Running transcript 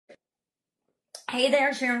Hey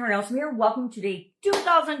there, Sharon Horne-Ellstrom here. Welcome to day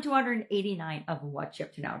 2289 of What's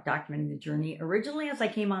Up to Now, documenting the journey. Originally, as I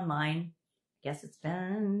came online, I guess it's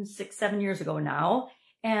been 6-7 years ago now,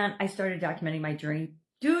 and I started documenting my journey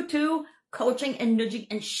due to coaching and nudging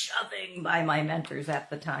and shoving by my mentors at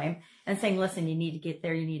the time and saying, listen, you need to get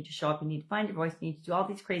there, you need to show up, you need to find your voice, you need to do all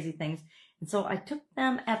these crazy things. And so I took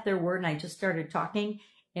them at their word and I just started talking,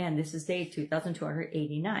 and this is day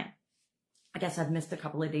 2289. I guess I've missed a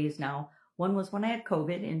couple of days now. One was when I had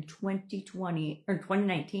COVID in 2020 or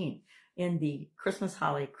 2019 in the Christmas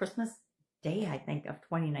day, I think, of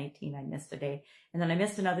 2019. I missed a day. And then I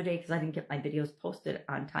missed another day because I didn't get my videos posted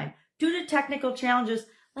on time due to technical challenges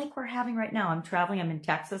like we're having right now. I'm traveling. I'm in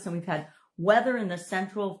Texas, and we've had weather in the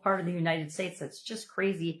central part of the United States that's just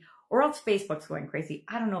crazy, or else Facebook's going crazy.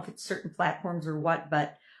 I don't know if it's certain platforms or what,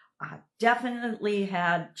 but definitely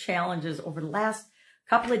had challenges over the last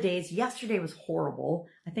couple of days. Yesterday was horrible.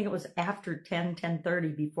 I think it was after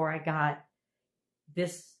 10:30 before I got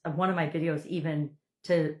this one of my videos even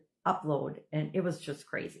to upload, and it was just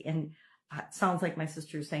crazy. And it sounds like my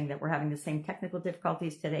sister is saying that we're having the same technical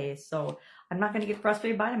difficulties today, so I'm not going to get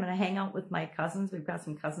frustrated by it. I'm going to hang out with my cousins. We've got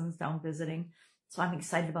some cousins down visiting, so I'm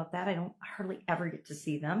excited about that. I don't hardly ever get to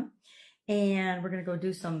see them, and we're going to go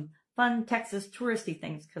do some fun Texas touristy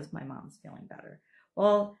things because my mom's feeling better.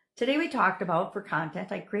 Well, today we talked about, for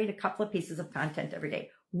content, I create a couple of pieces of content every day.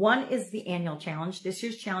 One is the annual challenge. This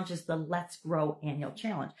year's challenge is the Let's Grow annual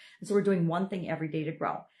challenge. And so we're doing one thing every day to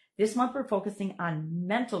grow. This month we're focusing on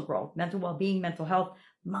mental growth, mental well-being, mental health,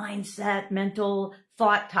 mindset, mental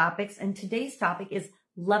thought topics. And today's topic is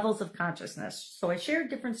levels of consciousness. So I share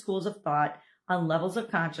different schools of thought on levels of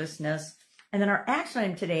consciousness. And then our action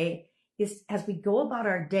item today is, as we go about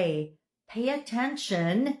our day, pay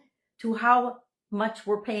attention to how much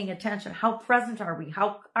we're paying attention. How present are we?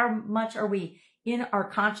 How much are we in our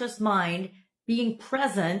conscious mind being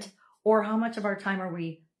present, or how much of our time are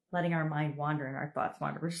we letting our mind wander and our thoughts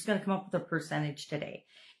wander? We're just going to come up with a percentage today.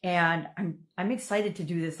 And I'm excited to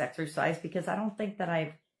do this exercise because I don't think that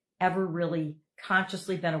I've ever really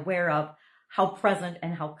consciously been aware of how present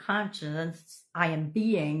and how conscious I am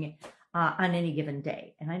being on any given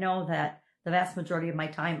day. And I know that the vast majority of my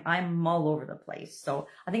time, I'm all over the place. So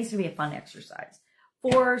I think it's going to be a fun exercise.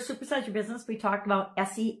 For Supersize Your Business, we talked about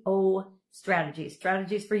SEO strategies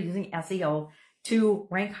for using SEO to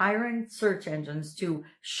rank higher in search engines, to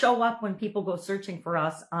show up when people go searching for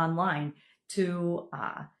us online, to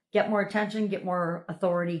get more attention, get more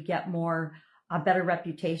authority, get more a better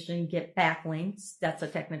reputation, get backlinks. That's a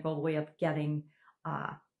technical way of getting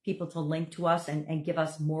people to link to us and give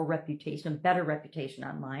us more reputation, better reputation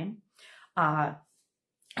online.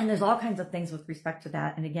 And there's all kinds of things with respect to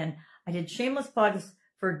that. And again, I did shameless plugs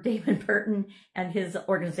for David Burton and his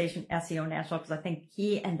organization, SEO National, because I think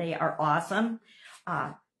he and they are awesome.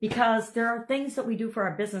 Because there are things that we do for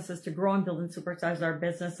our businesses to grow and build and supersize our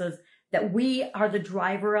businesses that we are the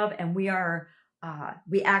driver of, and we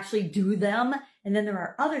actually do them. And then there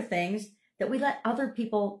are other things that we let other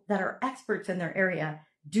people that are experts in their area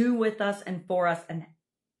do with us and for us, and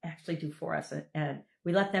actually do for us. And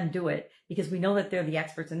we let them do it because we know that they're the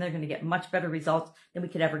experts and they're going to get much better results than we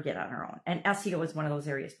could ever get on our own. And SEO is one of those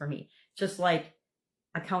areas for me, just like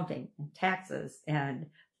accounting and taxes and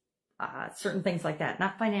certain things like that.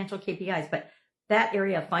 Not financial KPIs, but that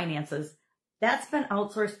area of finances, that's been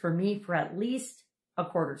outsourced for me for at least a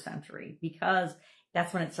quarter century, because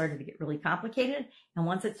that's when it started to get really complicated. And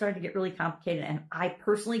once it started to get really complicated, and I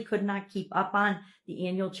personally could not keep up on the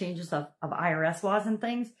annual changes of IRS laws and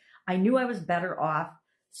things, I knew I was better off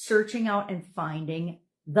searching out and finding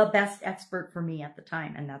the best expert for me at the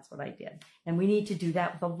time. And that's what I did. And we need to do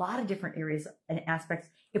that with a lot of different areas and aspects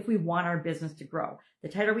if we want our business to grow. The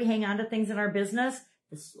tighter we hang on to things in our business,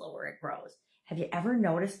 the slower it grows. Have you ever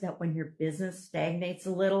noticed that when your business stagnates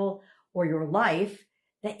a little, or your life,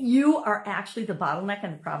 that you are actually the bottleneck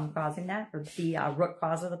and the problem causing that, or the root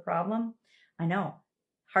cause of the problem? I know,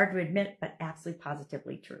 hard to admit, but absolutely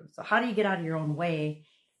positively true. So how do you get out of your own way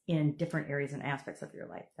in different areas and aspects of your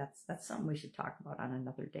life? That's something we should talk about on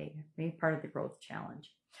another day, maybe part of the growth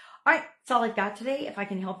challenge. All right, that's all I've got today. If I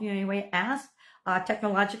can help you in any way, ask.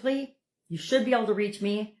 Technologically, you should be able to reach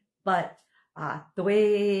me, but the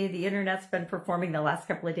way the internet's been performing the last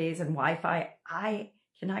couple of days and Wi-Fi, I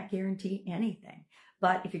cannot guarantee anything.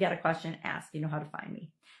 But if you got a question, ask. You know how to find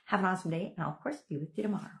me. Have an awesome day, and I'll, of course, be with you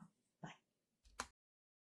tomorrow.